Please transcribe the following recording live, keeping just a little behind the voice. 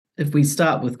if we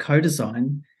start with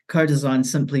co-design, co-design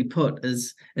simply put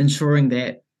is ensuring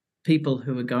that people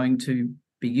who are going to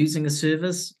be using a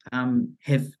service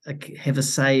have a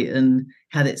say in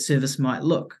how that service might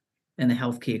look in a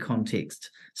healthcare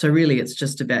context. So really, it's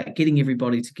just about getting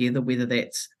everybody together, whether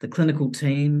that's the clinical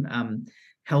team,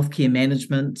 healthcare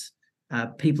management,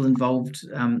 people involved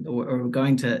or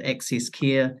going to access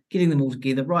care, getting them all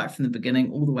together right from the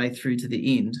beginning all the way through to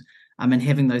the end, and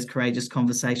having those courageous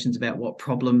conversations about what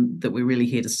problem that we're really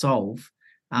here to solve.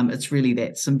 It's really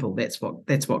that simple. That's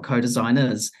what co-design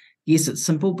is. Yes, it's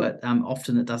simple, but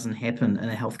often it doesn't happen in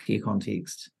a healthcare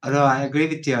context. Although I agree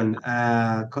with you on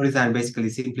co-design, basically,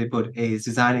 simply put, is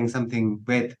designing something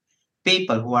with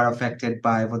people who are affected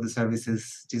by what the service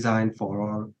is designed for,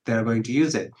 or they're going to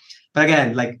use it. But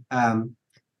again,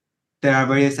 there are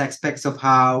various aspects of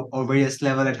how, or various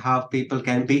level at how people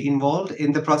can be involved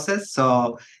in the process.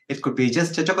 So it could be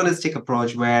just a tokenistic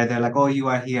approach where they're like, oh, you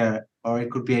are here, or it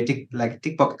could be a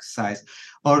tick box exercise,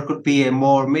 or it could be a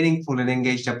more meaningful and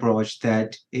engaged approach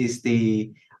that is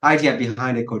the idea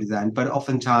behind a co-design. But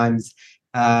oftentimes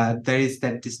there is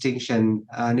that distinction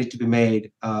need to be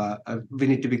made. We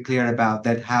need to be clear about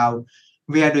that, how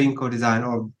we are doing co-design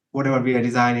or whatever we are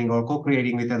designing or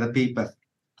co-creating with other people,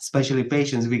 especially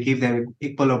patients. We give them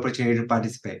equal opportunity to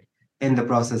participate in the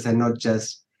process and not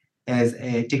just as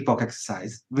a tick box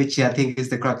exercise, which I think is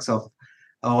the crux of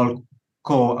all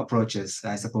core approaches,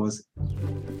 I suppose.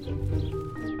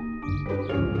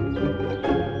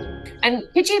 And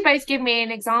could you both give me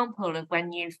an example of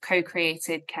when you've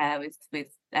co-created care with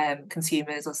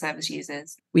consumers or service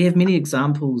users? We have many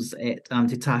examples at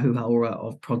Te Tahu Haora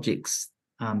of projects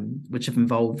which have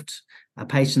involved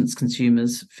patients,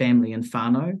 consumers, family, and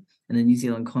whānau. In the New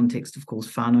Zealand context, of course,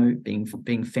 whānau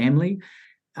being family.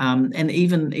 And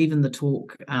even the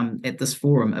talk at this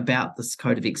forum about this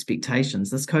code of expectations.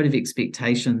 This code of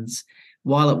expectations,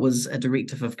 while it was a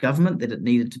directive of government that it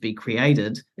needed to be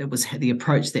created, it was the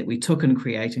approach that we took in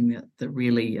creating that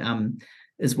really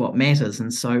is what matters.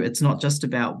 And so it's not just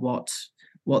about what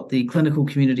the clinical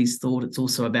communities thought, it's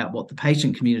also about what the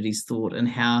patient communities thought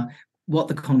and what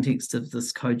the context of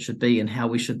this code should be and how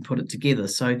we should put it together.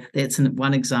 So that's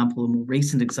one example, a more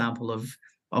recent example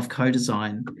of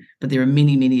co-design. But there are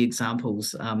many, many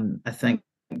examples, I think,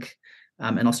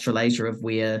 in Australasia of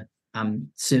where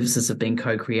services have been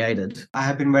co-created. I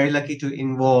have been very lucky to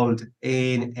involved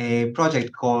in a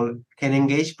project called Can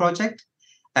Engage project,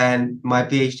 and my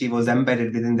PhD was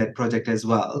embedded within that project as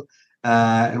well.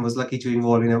 And was lucky to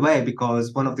involve in a way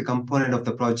because one of the component of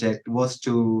the project was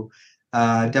to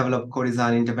develop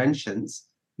co-design interventions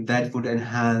that would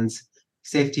enhance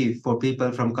safety for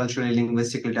people from culturally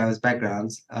linguistically diverse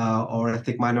backgrounds or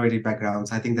ethnic minority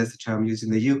backgrounds. I think that's the term used in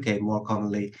the UK more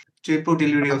commonly, to improve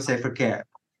delivery of safer care.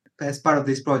 As part of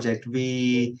this project,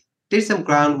 we did some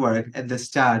groundwork at the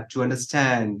start to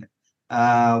understand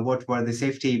what were the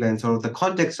safety events or the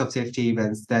context of safety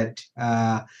events that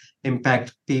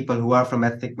impact people who are from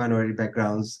ethnic minority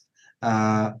backgrounds,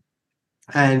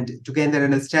 and to gain that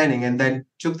understanding, and then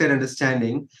took that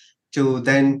understanding to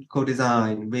then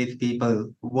co-design with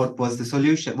people what was the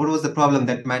solution, what was the problem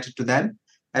that mattered to them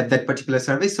at that particular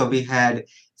service. So we had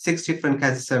 6 different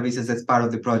cancer services as part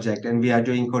of the project, and we are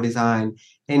doing co-design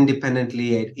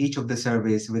independently at each of the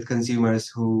service with consumers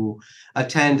who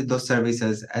attend those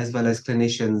services as well as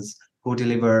clinicians who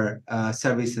deliver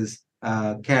services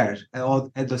care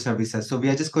at those services. So we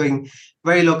are just going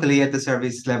very locally at the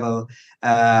service level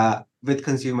with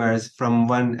consumers from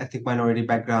one ethnic minority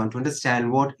background to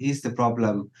understand what is the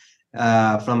problem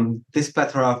from this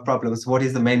plethora of problems. What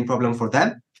is the main problem for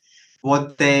them?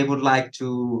 What they would like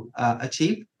to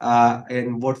achieve,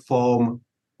 in what form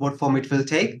it will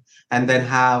take, and then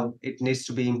how it needs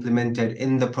to be implemented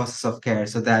in the process of care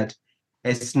so that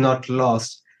it's not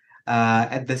lost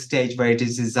at the stage where it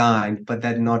is designed, but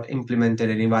then not implemented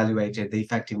and evaluated the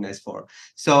effectiveness for.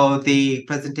 So the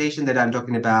presentation that I'm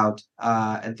talking about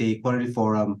at the Quality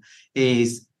Forum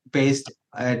is based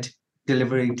at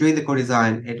doing the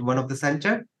co-design at one of the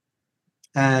center.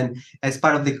 And as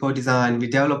part of the co-design, we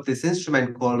developed this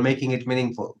instrument called Making It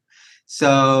Meaningful.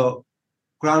 So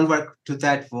groundwork to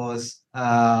that was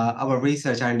our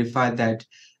research identified that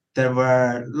there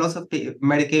were lots of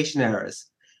medication errors,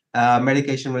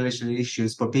 medication-related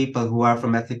issues for people who are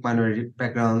from ethnic minority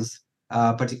backgrounds,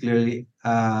 particularly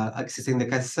accessing the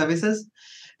cancer services.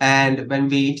 And when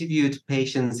we interviewed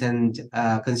patients and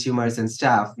consumers and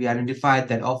staff, we identified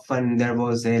that often there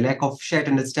was a lack of shared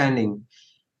understanding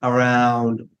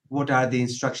around what are the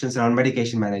instructions around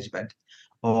medication management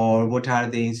or what are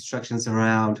the instructions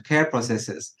around care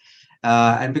processes.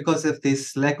 And because of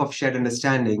this lack of shared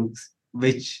understandings,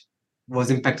 which was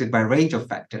impacted by a range of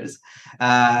factors.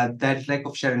 That lack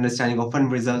of shared understanding often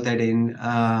resulted in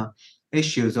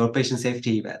issues or patient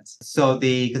safety events. So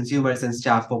the consumers and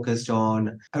staff focused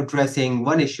on addressing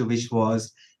one issue, which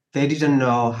was they didn't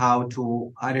know how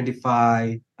to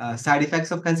identify side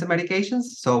effects of cancer medications.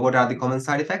 So what are the common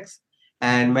side effects?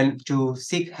 And when to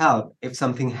seek help if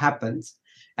something happens,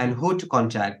 and who to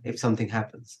contact if something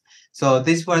happens. So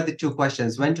these were the two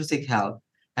questions: when to seek help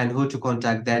and who to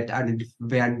contact, that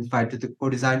were identified to the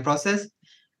co-design process.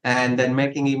 And then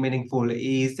making it meaningful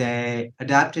is a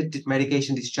adapted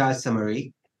medication discharge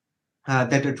summary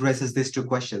that addresses these two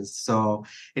questions. So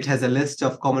it has a list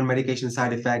of common medication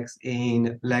side effects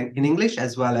in English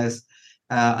as well as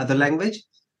other language,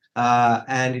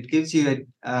 and it gives you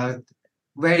a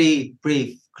very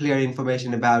brief, clear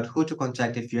information about who to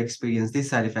contact if you experience these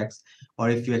side effects, or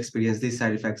if you experience these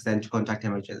side effects, then to contact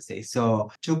emergency.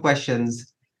 So two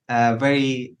questions,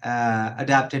 very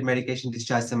adapted medication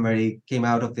discharge summary came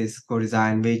out of this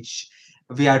co-design, which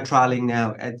we are trialing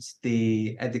now at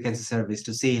the cancer service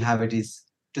to see how it is,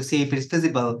 to see if it is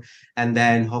feasible, and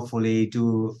then hopefully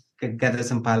to gather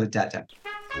some pilot data.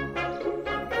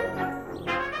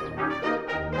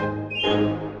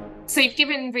 So you've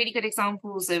given really good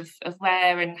examples of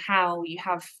where and how you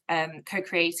have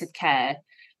co-created care.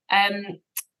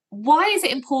 Why is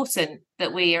it important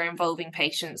that we are involving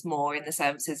patients more in the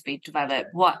services we develop?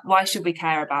 Why should we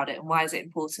care about it? And why is it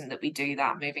important that we do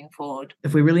that moving forward?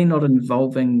 If we're really not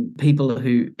involving people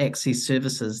who access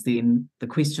services, then the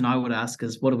question I would ask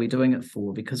is, what are we doing it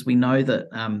for? Because we know that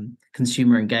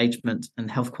consumer engagement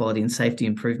and health quality and safety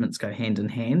improvements go hand in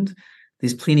hand.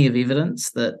 There's plenty of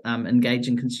evidence that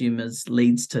engaging consumers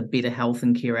leads to better health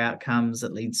and care outcomes.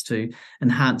 It leads to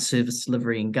enhanced service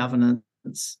delivery and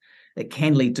governance. It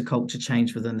can lead to culture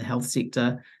change within the health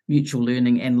sector, mutual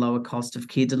learning, and lower cost of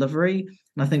care delivery.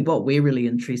 And I think what we're really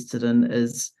interested in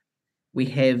is we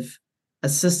have a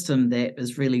system that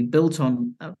is really built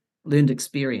on learned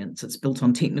experience. It's built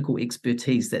on technical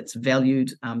expertise that's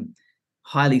valued,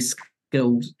 highly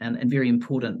skilled, and very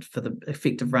important for the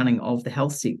effective running of the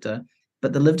health sector.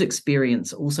 But the lived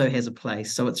experience also has a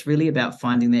place. So it's really about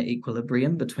finding that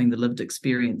equilibrium between the lived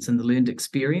experience and the learned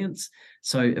experience.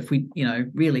 So if we,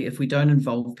 if we don't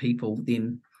involve people,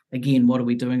 then again, what are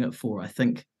we doing it for? I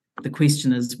think the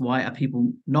question is, why are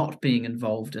people not being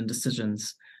involved in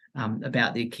decisions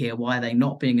about their care? Why are they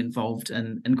not being involved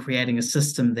in creating a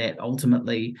system that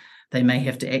ultimately they may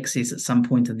have to access at some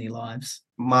point in their lives?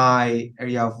 My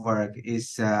area of work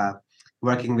is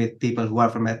working with people who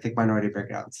are from ethnic minority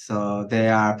backgrounds. So they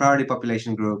are priority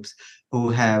population groups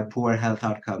who have poor health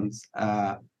outcomes,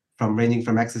 ranging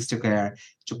from access to care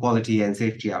to quality and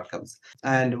safety outcomes.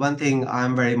 And one thing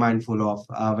I'm very mindful of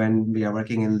when we are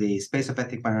working in the space of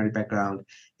ethnic minority background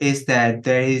is that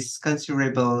there is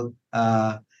considerable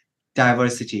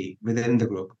diversity within the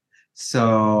group.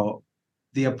 So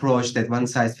the approach that one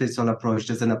size fits all approach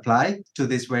doesn't apply to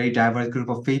this very diverse group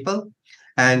of people.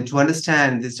 And to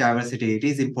understand this diversity, it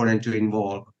is important to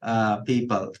involve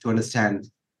people to understand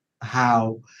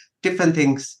how different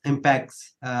things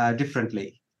impacts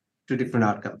differently to different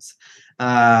outcomes.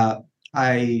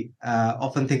 I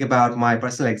often think about my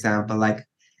personal example, like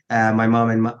my mom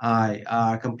and I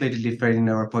are completely different in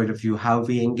our point of view, how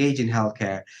we engage in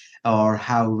healthcare, or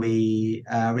how we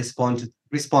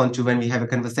respond to when we have a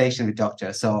conversation with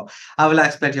doctors. So I will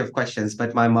ask plenty of questions,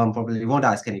 but my mom probably won't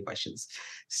ask any questions.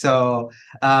 So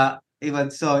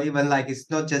even like, it's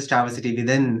not just diversity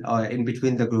within or in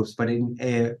between the groups, but in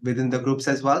within the groups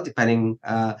as well, depending.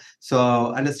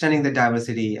 So understanding the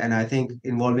diversity, and I think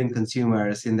involving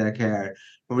consumers in their care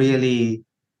really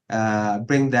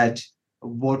bring that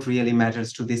what really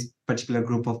matters to this particular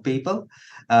group of people,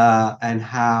 and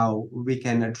how we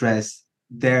can address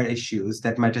their issues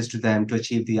that matters to them to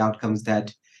achieve the outcomes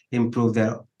that improve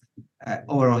their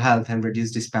overall health and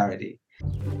reduce disparity.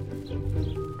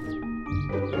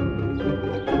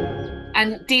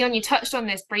 And Deon, you touched on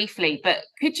this briefly, but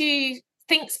could you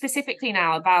think specifically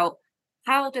now about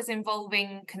how does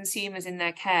involving consumers in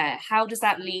their care, how does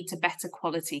that lead to better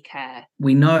quality care?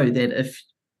 We know that if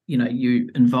you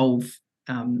involve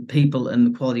people in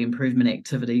the quality improvement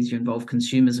activities, you involve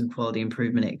consumers in quality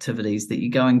improvement activities, that you're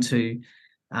going to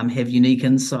have unique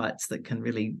insights that can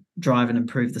really drive and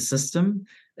improve the system.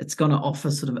 It's going to offer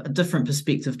sort of a different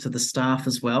perspective to the staff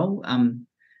as well,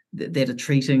 that are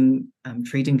treating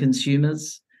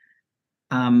consumers.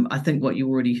 I think what you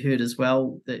already heard as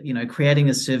well, that creating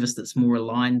a service that's more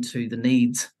aligned to the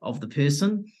needs of the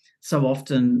person. So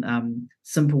often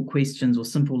simple questions or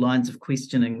simple lines of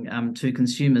questioning to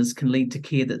consumers can lead to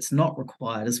care that's not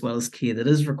required as well as care that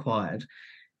is required.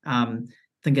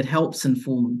 think it helps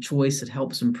inform choice. It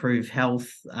helps improve health.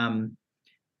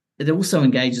 It also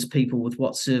engages people with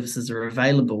what services are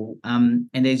available. And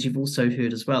as you've also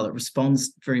heard as well, it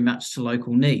responds very much to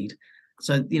local need.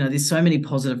 So, there's so many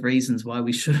positive reasons why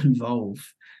we should involve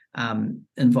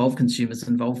consumers,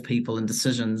 involve people in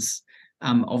decisions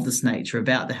of this nature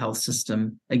about the health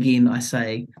system. Again, I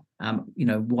say,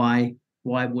 why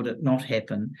would it not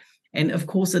happen? And of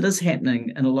course, it is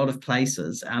happening in a lot of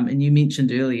places. And you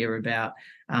mentioned earlier about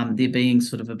there being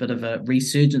sort of a bit of a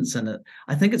resurgence in it.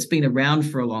 I think it's been around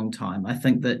for a long time. I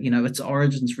think that, its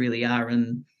origins really are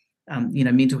in,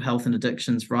 mental health and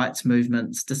addictions rights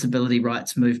movements, disability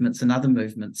rights movements, and other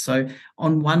movements. So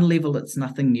on one level, it's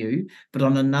nothing new. But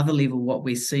on another level, what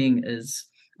we're seeing is,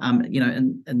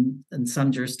 in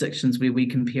some jurisdictions where we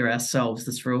compare ourselves,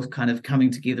 this real kind of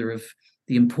coming together of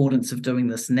the importance of doing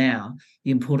this now,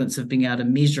 the importance of being able to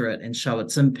measure it and show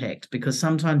its impact, because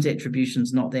sometimes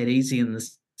attribution's not that easy in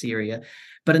this area.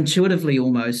 But intuitively,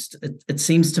 almost, it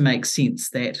seems to make sense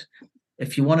that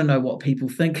if you want to know what people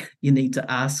think, you need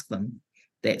to ask them.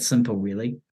 That simple,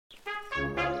 really.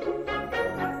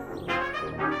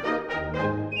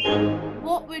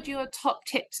 What would your top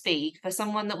tips be for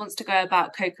someone that wants to go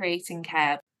about co-creating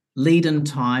care? Lead in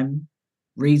time,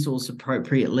 resource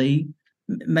appropriately,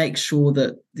 make sure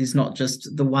that there's not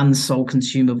just the one sole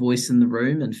consumer voice in the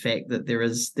room. In fact, that there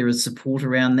is support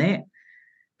around that,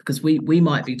 because we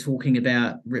might be talking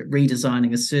about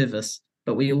redesigning a service,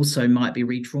 but we also might be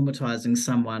re-traumatizing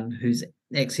someone who's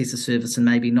accessed a service and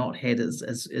maybe not had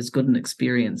as good an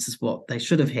experience as what they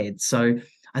should have had. So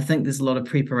I think there's a lot of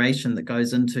preparation that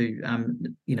goes into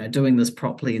doing this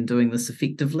properly and doing this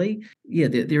effectively. Yeah,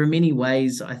 there are many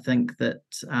ways I think that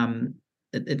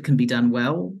it can be done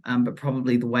well, but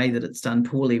probably the way that it's done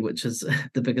poorly, which is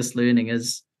the biggest learning,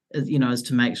 is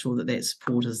to make sure that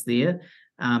support is there.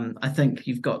 I think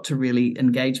you've got to really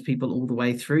engage people all the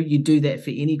way through. You do that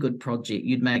for any good project.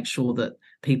 You'd make sure that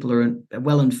people are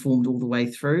well informed all the way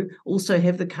through. Also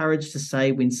have the courage to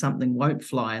say when something won't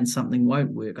fly and something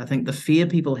won't work. I think the fear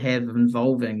people have of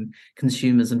involving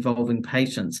consumers, involving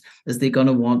patients, is they're going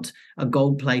to want a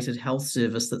gold-plated health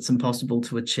service that's impossible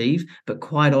to achieve. But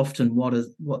quite often what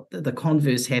the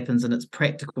converse happens, and it's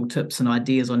practical tips and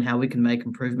ideas on how we can make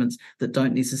improvements that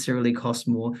don't necessarily cost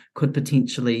more, could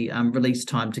potentially release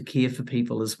time to care for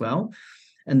people as well.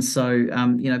 And so,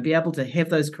 be able to have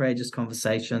those courageous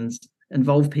conversations,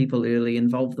 involve people early,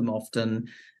 involve them often,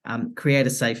 create a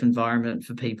safe environment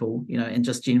for people, and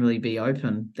just generally be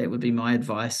open. That would be my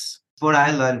advice. What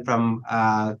I learned from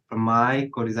my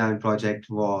co-design project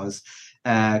was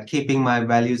keeping my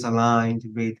values aligned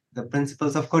with the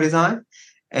principles of co-design.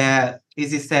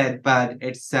 Easy said, but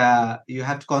it's you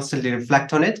have to constantly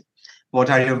reflect on it. What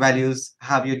are your values?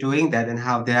 How you're doing that, and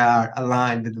how they are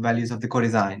aligned with the values of the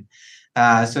co-design.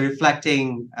 So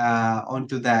reflecting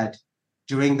onto that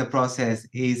during the process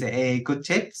is a good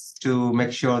tip to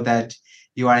make sure that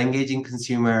you are engaging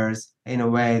consumers in a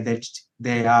way that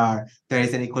there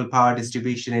is an equal power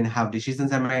distribution in how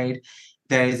decisions are made.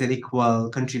 There is an equal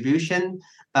contribution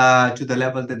to the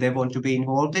level that they want to be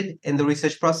involved in the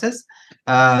research process.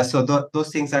 So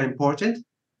those things are important.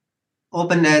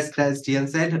 Openness, as Deon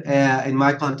said, in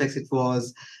my context, it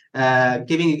was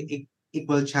giving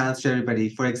equal chance to everybody.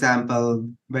 For example,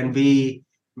 when we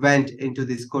went into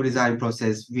this co-design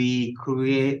process, we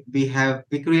created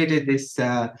this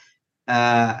a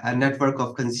network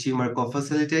of consumer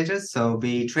co-facilitators. So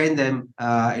we train them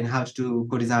in how to do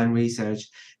co-design research,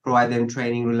 provide them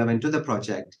training relevant to the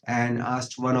project, and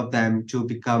asked one of them to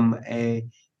become a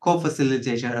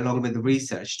co-facilitator along with the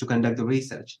research, to conduct the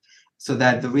research, so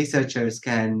that the researchers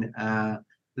can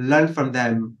learn from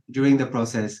them during the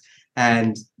process,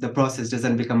 and the process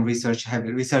doesn't become researcher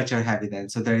heavy then.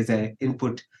 So there is an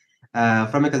input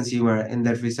from a consumer in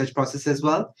that research process as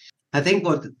well. I think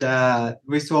what the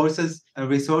resources,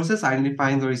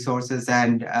 identifying the resources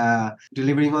and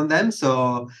delivering on them.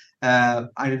 So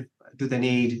do they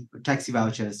need taxi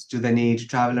vouchers? Do they need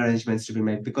travel arrangements to be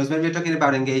made? Because when we're talking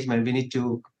about engagement, we need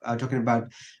to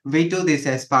we do this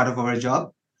as part of our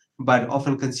job, but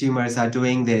often consumers are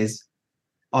doing this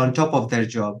on top of their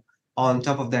job, on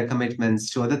top of their commitments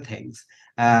to other things,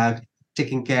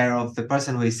 taking care of the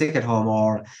person who is sick at home,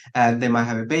 or they might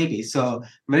have a baby. So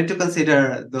we need to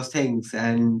consider those things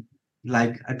and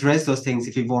address those things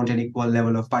if we want an equal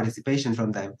level of participation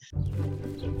from them.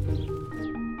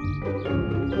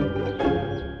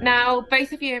 Now, Now,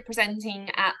 both of you are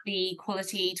presenting at the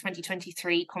Quality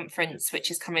 2023 conference, which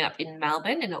is coming up in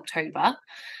Melbourne in October.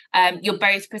 You're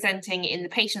both presenting in the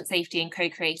Patient Safety and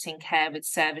Co-Creating Care with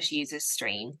Service Users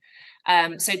stream.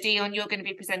 So Deon, you're going to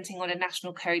be presenting on a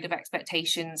national code of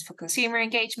expectations for consumer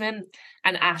engagement,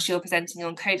 and Ash, you're presenting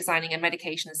on co-designing a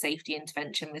medication and safety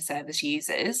intervention with service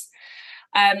users.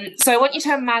 So I want you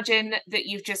to imagine that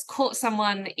you've just caught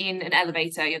someone in an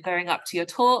elevator. You're going up to your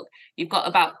talk. You've got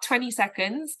about 20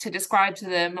 seconds to describe to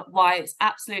them why it's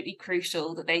absolutely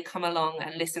crucial that they come along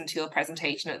and listen to your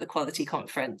presentation at the Quality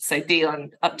Conference. So Deon,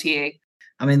 up to you.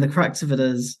 I mean, the crux of it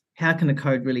is, how can a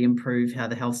code really improve how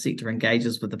the health sector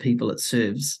engages with the people it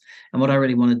serves? And what I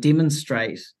really want to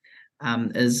demonstrate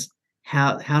is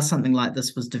how something like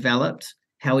this was developed,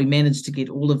 how we managed to get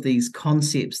all of these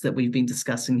concepts that we've been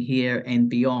discussing here and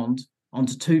beyond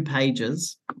onto 2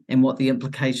 pages, and what the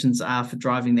implications are for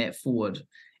driving that forward,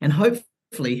 and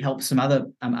hopefully help some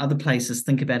other places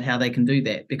think about how they can do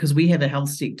that, because we have a health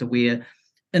sector where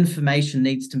information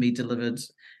needs to be delivered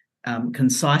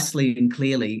concisely and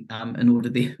clearly in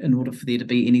order for there to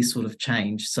be any sort of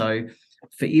change. So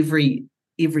for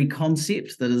every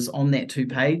concept that is on that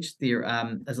 2-page,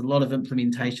 there's a lot of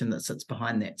implementation that sits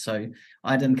behind that. So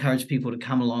I'd encourage people to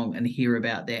come along and hear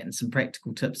about that and some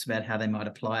practical tips about how they might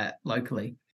apply it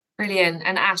locally. Brilliant.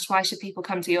 And Ash, why should people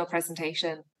come to your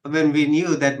presentation? When we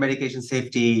knew that medication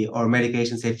safety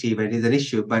event is an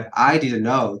issue, but I didn't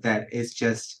know that it's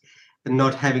just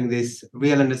not having this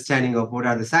real understanding of what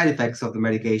are the side effects of the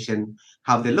medication,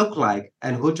 how they look like,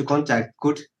 and who to contact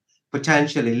could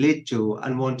potentially lead to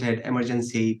unwanted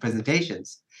emergency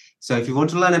presentations. So if you want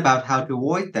to learn about how to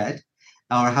avoid that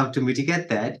or how to mitigate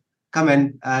that, come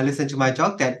and listen to my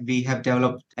talk that we have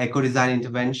developed a co-design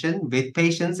intervention with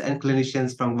patients and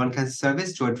clinicians from One Cancer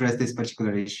Service to address this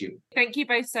particular issue. Thank you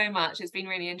both so much. It's been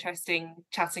really interesting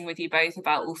chatting with you both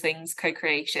about all things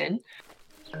co-creation.